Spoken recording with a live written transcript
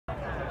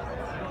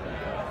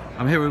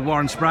I'm here with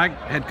Warren Spragg,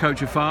 head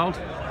coach of Fylde.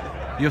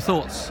 Your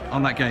thoughts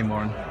on that game,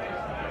 Warren?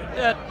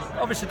 Yeah,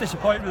 obviously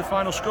disappointed with the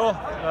final score.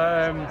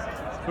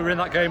 We were in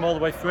that game all the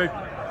way through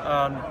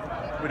and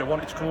we'd have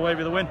wanted to come away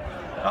with a win.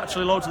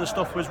 Actually, loads of the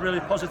stuff was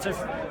really positive.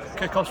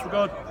 Kick-offs were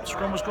good,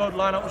 scrum was good,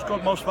 line-out was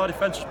good, most of our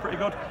defence was pretty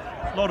good.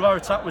 A load of our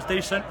attack was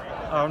decent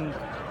and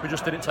we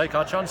just didn't take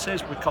our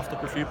chances. We coughed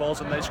up a few balls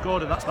and they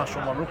scored, and that's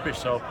National 1 rugby.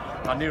 So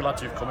our new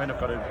lads who've come in have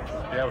got to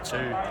be able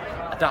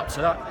to adapt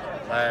to that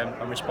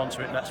and respond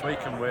to it next week.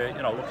 And we're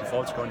looking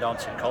forward to going down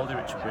to Fylde,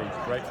 which would be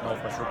great for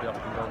North West Rugby that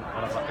we can go and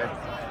have that game.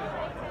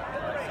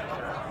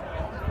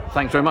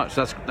 Thanks very much.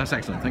 That's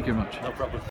excellent. Thank you very much. No problem.